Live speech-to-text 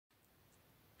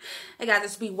Hey guys,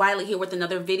 it's B Wiley here with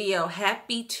another video.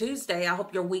 Happy Tuesday. I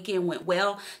hope your weekend went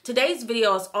well. Today's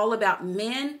video is all about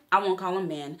men, I won't call them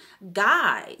men,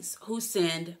 guys who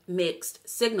send mixed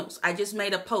signals. I just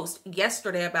made a post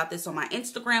yesterday about this on my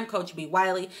Instagram, Coach B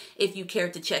Wiley, if you care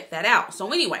to check that out.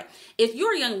 So anyway, if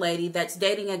you're a young lady that's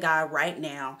dating a guy right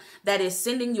now that is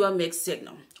sending you a mixed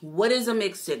signal, what is a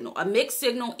mixed signal? A mixed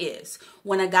signal is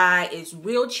when a guy is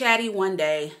real chatty one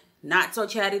day, not so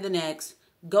chatty the next,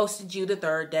 ghosted you the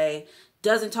third day,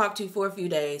 doesn't talk to you for a few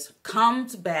days,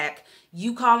 comes back,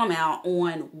 you call him out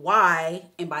on why,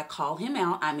 and by call him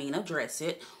out, I mean address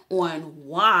it, on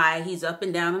why he's up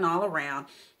and down and all around.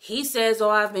 He says, oh,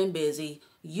 I've been busy.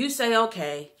 You say,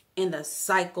 okay, and the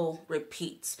cycle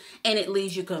repeats. And it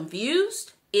leaves you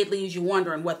confused. It leaves you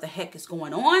wondering what the heck is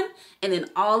going on. And then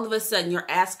all of a sudden you're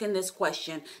asking this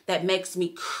question that makes me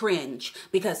cringe,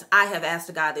 because I have asked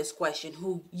a guy this question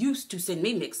who used to send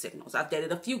me mixed signals. I've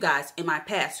dated a few guys in my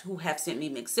past who have sent me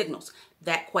mixed signals.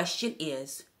 That question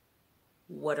is,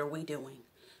 what are we doing?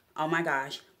 Oh my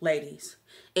gosh, ladies,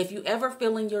 if you ever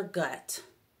feel in your gut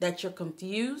that you're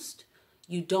confused,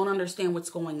 you don't understand what's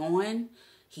going on,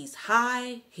 he's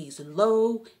high, he's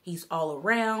low, he's all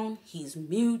around, he's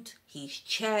mute, he's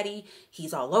chatty,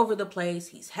 he's all over the place,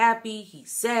 he's happy, he's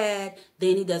sad,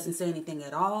 then he doesn't say anything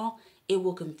at all, it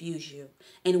will confuse you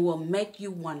and it will make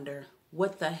you wonder,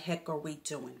 what the heck are we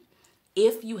doing?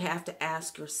 If you have to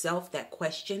ask yourself that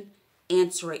question,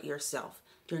 answer it yourself.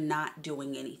 You're not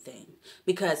doing anything.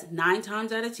 Because 9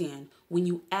 times out of 10, when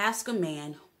you ask a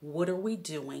man, what are we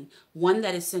doing? One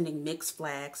that is sending mixed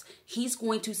flags, he's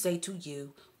going to say to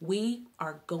you, we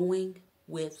are going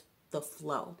with the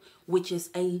flow, which is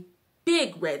a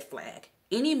big red flag.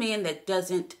 Any man that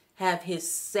doesn't have his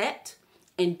set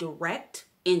and direct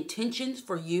intentions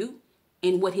for you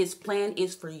and what his plan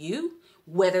is for you,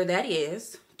 whether that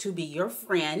is to be your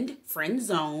friend, friend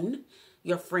zone,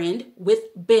 your friend with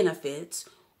benefits,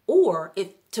 or if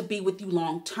to be with you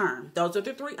long term. Those are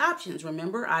the 3 options.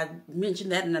 Remember, I mentioned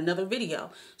that in another video.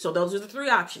 So those are the 3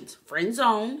 options: friend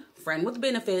zone, friend with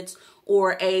benefits,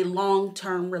 or a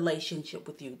long-term relationship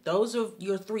with you. Those are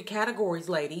your 3 categories,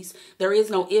 ladies. There is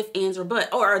no if, ands, or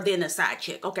but, or then a side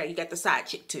chick. Okay, you got the side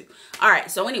chick too. All right,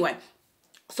 so anyway,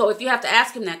 so if you have to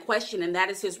ask him that question and that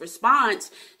is his response,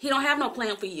 he don't have no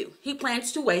plan for you. He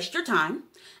plans to waste your time,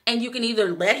 and you can either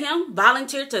let him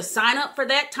volunteer to sign up for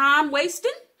that time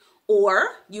wasting, or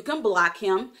you can block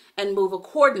him and move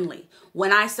accordingly.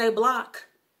 When I say block,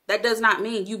 that does not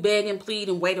mean you beg and plead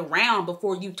and wait around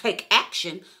before you take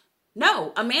action.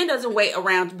 No, a man doesn't wait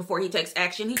around before he takes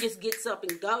action. He just gets up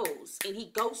and goes, and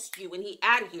he ghosts you, and he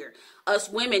out of here. Us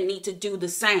women need to do the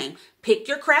same. Pick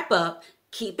your crap up.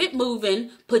 Keep it moving,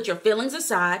 put your feelings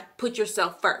aside, put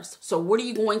yourself first. So what are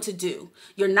you going to do?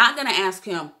 You're not going to ask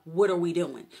him, what are we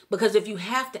doing? Because if you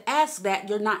have to ask that,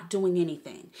 you're not doing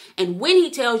anything. And when he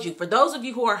tells you, for those of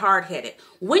you who are hard-headed,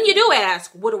 when you do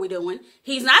ask, what are we doing?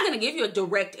 He's not going to give you a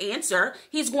direct answer.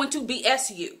 He's going to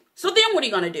BS you. So then what are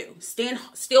you going to do?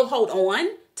 Still hold on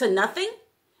to nothing?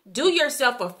 Do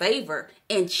yourself a favor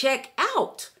and check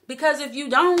out. Because if you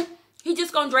don't, he's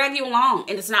just going to drag you along,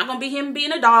 and it's not going to be him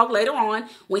being a dog later on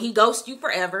when he ghosts you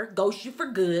forever, ghosts you for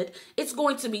good. It's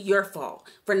going to be your fault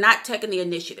for not taking the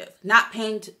initiative, not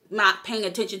paying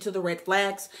attention to the red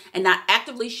flags, and not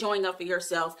actively showing up for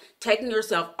yourself, taking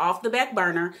yourself off the back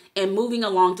burner and moving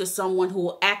along to someone who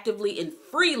will actively and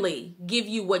freely give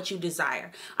you what you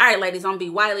desire. All right, ladies, I'm B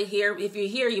Wiley here. If you're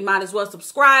here, you might as well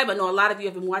subscribe. I know a lot of you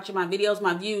have been watching my videos.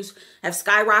 My views have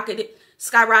skyrocketed.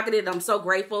 I'm so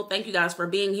grateful. Thank you guys for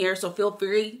being here. So feel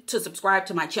free to subscribe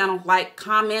to my channel, like,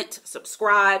 comment,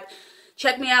 subscribe.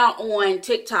 Check me out on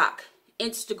TikTok,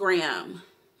 Instagram.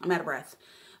 I'm out of breath.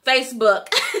 Facebook.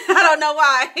 I don't know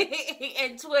why.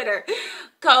 And Twitter,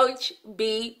 Coach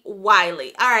B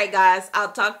Wiley. All right, guys.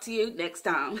 I'll talk to you next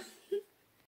time.